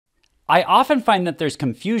I often find that there's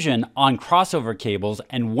confusion on crossover cables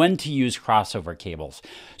and when to use crossover cables.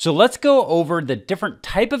 So let's go over the different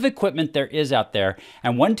type of equipment there is out there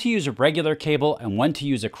and when to use a regular cable and when to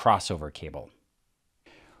use a crossover cable.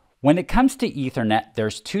 When it comes to Ethernet,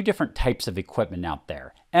 there's two different types of equipment out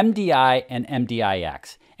there, MDI and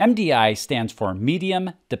MDIX. MDI stands for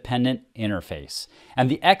Medium Dependent Interface, and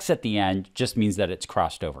the X at the end just means that it's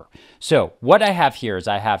crossed over. So what I have here is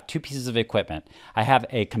I have two pieces of equipment. I have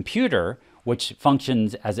a computer, which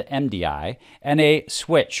functions as an MDI, and a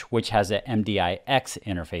switch, which has a MDIX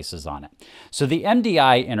interfaces on it. So the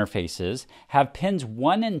MDI interfaces have pins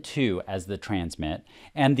 1 and 2 as the transmit,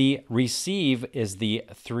 and the receive is the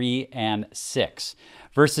 3 and 6,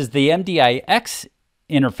 versus the MDIX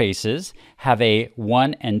interfaces have a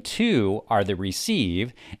 1 and 2 are the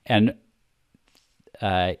receive, and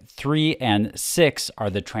 3 and 6 are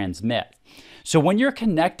the transmit. So when you're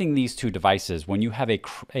connecting these two devices, when you have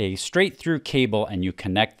a straight through cable and you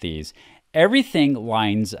connect these, everything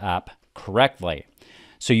lines up correctly.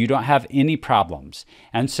 So you don't have any problems.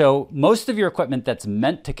 And so most of your equipment that's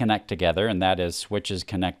meant to connect together, and that is switches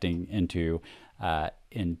connecting into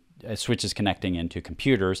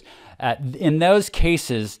computers, in those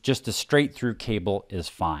cases, just a straight through cable is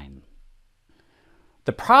fine.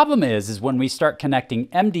 The problem is when we start connecting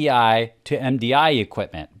MDI to MDI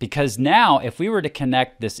equipment, because now if we were to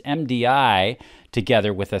connect this MDI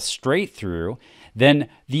together with a straight through, then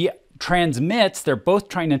the transmits, they're both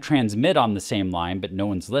trying to transmit on the same line, but no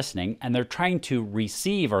one's listening, and they're trying to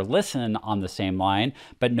receive or listen on the same line,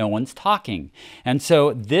 but no one's talking. And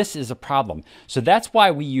so this is a problem. So that's why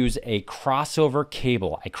we use a crossover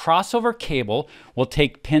cable. A crossover cable will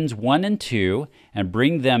take pins 1 and 2 and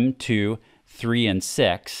bring them to 3 and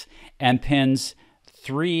 6, and pins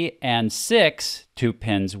 3 and 6 to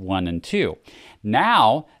pins 1 and 2.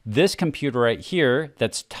 Now, this computer right here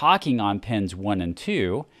that's talking on pins 1 and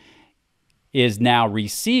 2 is now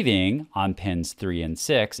receiving on pins 3 and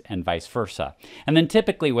 6 and vice versa. And then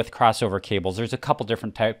typically with crossover cables, there's a couple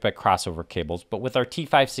different types of crossover cables, but with our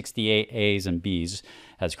T568As and Bs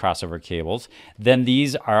as crossover cables, then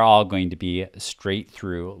these are all going to be straight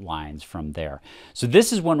through lines from there. So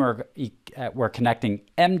this is when we're connecting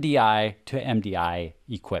MDI to MDI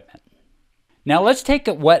equipment. Now let's take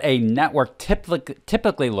what a network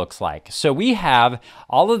typically looks like. So we have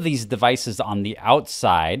all of these devices on the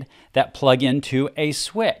outside that plug into a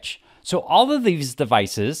switch. So all of these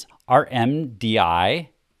devices are MDI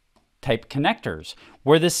type connectors,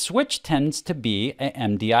 where the switch tends to be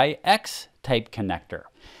an MDIX type connector.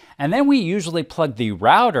 And then we usually plug the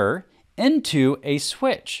router into a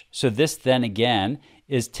switch. So this then again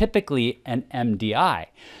is typically an MDI.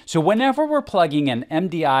 So whenever we're plugging an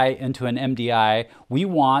MDI into an MDI, we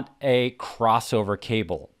want a crossover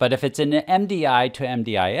cable. But if it's an MDI to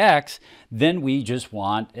MDIX, then we just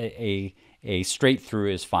want a straight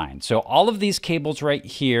through is fine. So all of these cables right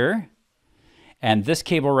here and this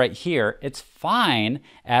cable right here, it's fine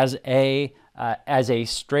as a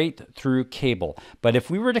straight through cable. But if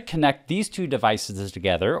we were to connect these two devices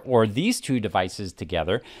together or these two devices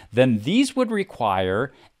together, then these would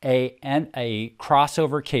require a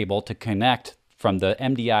crossover cable to connect from the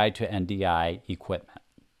MDI to NDI equipment.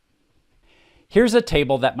 Here's a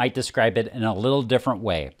table that might describe it in a little different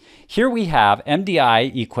way. Here we have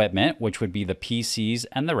MDI equipment, which would be the PCs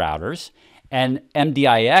and the routers, and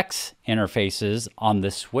MDIX interfaces on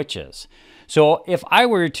the switches. So if I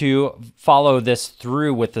were to follow this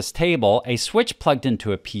through with this table, a switch plugged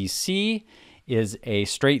into a PC is a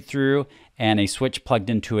straight through, and a switch plugged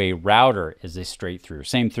into a router is a straight through.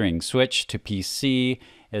 Same thing, switch to PC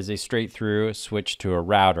is a straight through, switch to a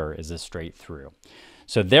router is a straight through.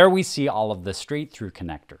 So there we see all of the straight through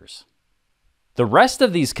connectors. The rest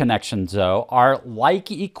of these connections though are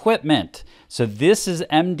like equipment. So this is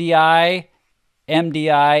MDI,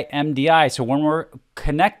 MDI, MDI. So when we're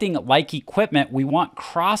connecting like equipment, we want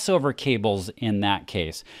crossover cables in that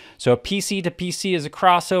case. So PC to PC is a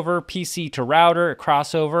crossover, PC to router, a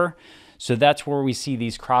crossover. So that's where we see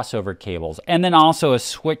these crossover cables. And then also a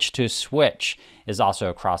switch to switch is also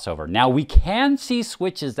a crossover. Now we can see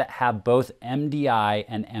switches that have both MDI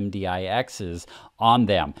and MDIXs on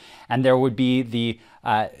them. And there would be the,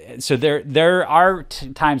 so there are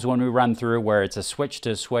times when we run through where it's a switch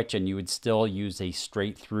to switch and you would still use a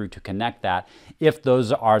straight through to connect that if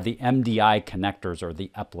those are the MDI connectors or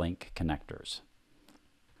the uplink connectors.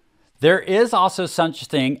 There is also such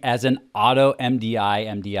thing as an auto MDI,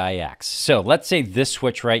 MDIX. So let's say this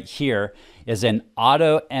switch right here is an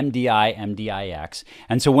auto MDI MDIX.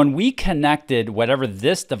 And so when we connected whatever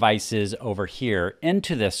this device is over here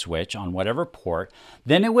into this switch on whatever port,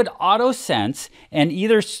 then it would auto sense and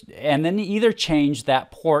then either change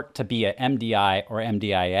that port to be a MDI or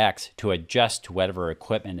MDIX to adjust to whatever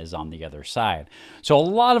equipment is on the other side. So a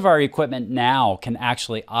lot of our equipment now can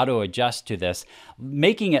actually auto adjust to this,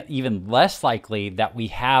 making it even less likely that we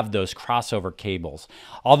have those crossover cables.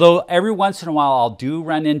 Although every once in a while I'll do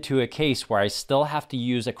run into a case where I still have to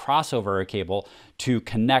use a crossover cable to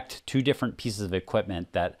connect two different pieces of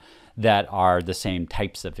equipment that are the same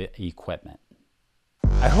types of equipment.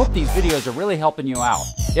 I hope these videos are really helping you out.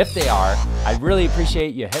 If they are, I'd really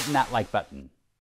appreciate you hitting that like button.